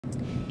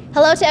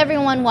Hello to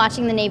everyone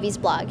watching the Navy's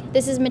blog.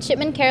 This is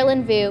Midshipman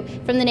Carolyn Vu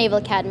from the Naval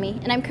Academy,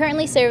 and I'm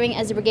currently serving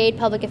as a Brigade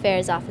Public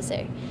Affairs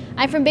Officer.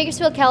 I'm from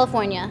Bakersfield,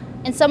 California,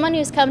 and someone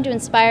who's come to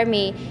inspire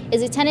me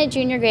is Lieutenant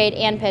Junior Grade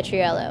Ann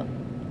Petriello.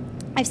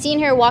 I've seen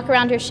her walk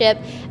around her ship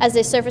as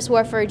a surface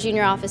warfare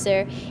junior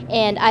officer,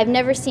 and I've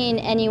never seen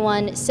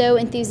anyone so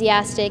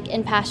enthusiastic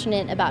and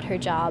passionate about her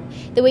job.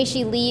 The way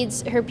she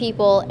leads her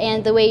people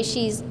and the way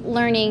she's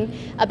learning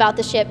about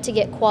the ship to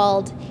get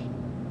qualled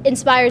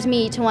inspires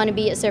me to want to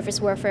be a surface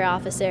warfare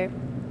officer.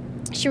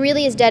 She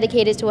really is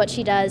dedicated to what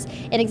she does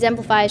and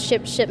exemplifies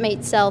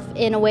shipmate self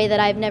in a way that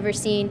I've never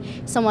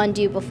seen someone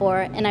do before,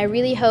 and I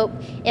really hope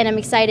and I'm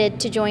excited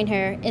to join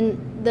her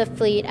in the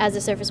fleet as a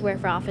surface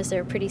warfare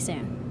officer pretty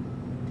soon.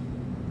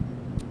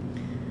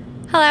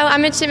 Hello,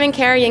 I'm Midshipman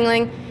Kara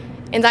Yingling,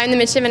 and I'm the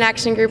Midshipman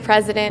Action Group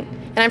President,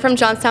 and I'm from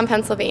Johnstown,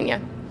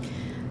 Pennsylvania.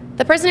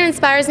 The person who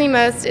inspires me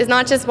most is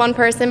not just one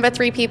person, but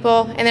 3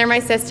 people, and they're my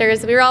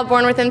sisters. We were all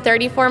born within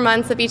 34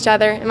 months of each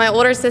other, and my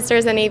older sister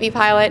is a Navy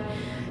pilot.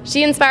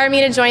 She inspired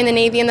me to join the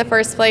Navy in the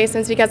first place, and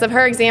it's because of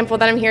her example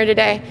that I'm here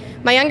today.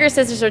 My younger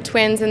sisters are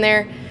twins, and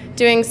they're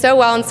doing so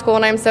well in school,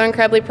 and I'm so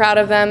incredibly proud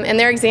of them, and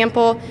their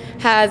example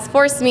has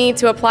forced me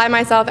to apply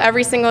myself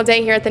every single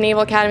day here at the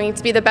Naval Academy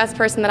to be the best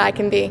person that I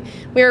can be.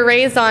 We were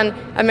raised on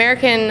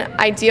American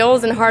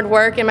ideals and hard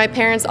work, and my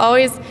parents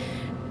always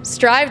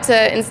strive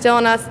to instill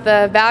in us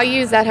the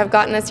values that have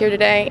gotten us here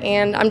today,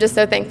 and I'm just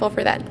so thankful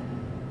for that.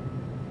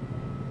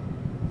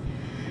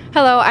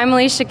 Hello, I'm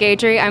Alicia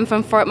Gadry. I'm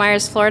from Fort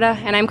Myers, Florida,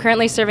 and I'm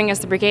currently serving as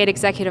the Brigade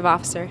Executive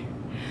Officer.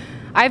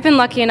 I've been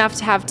lucky enough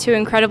to have 2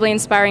 incredibly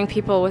inspiring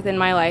people within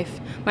my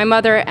life, my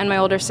mother and my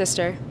older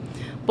sister,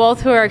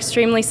 both who are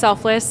extremely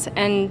selfless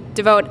and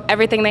devote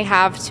everything they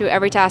have to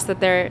every task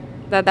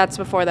that's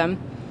before them.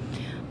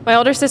 My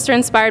older sister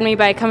inspired me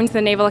by coming to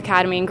the Naval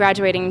Academy and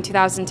graduating in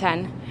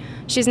 2010.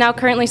 She's now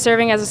currently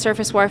serving as a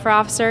surface warfare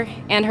officer,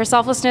 and her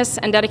selflessness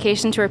and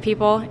dedication to her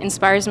people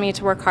inspires me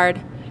to work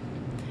hard.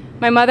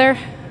 My mother,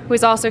 who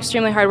is also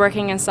extremely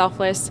hardworking and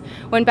selfless,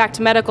 went back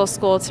to medical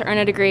school to earn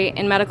a degree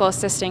in medical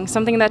assisting,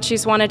 something that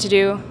she's wanted to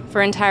do for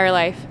her entire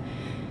life.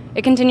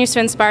 It continues to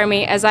inspire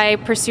me as I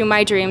pursue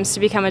my dreams to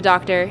become a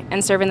doctor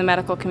and serve in the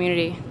medical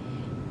community.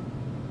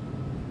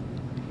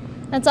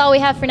 That's all we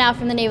have for now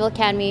from the Naval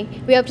Academy.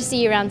 We hope to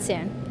see you around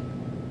soon.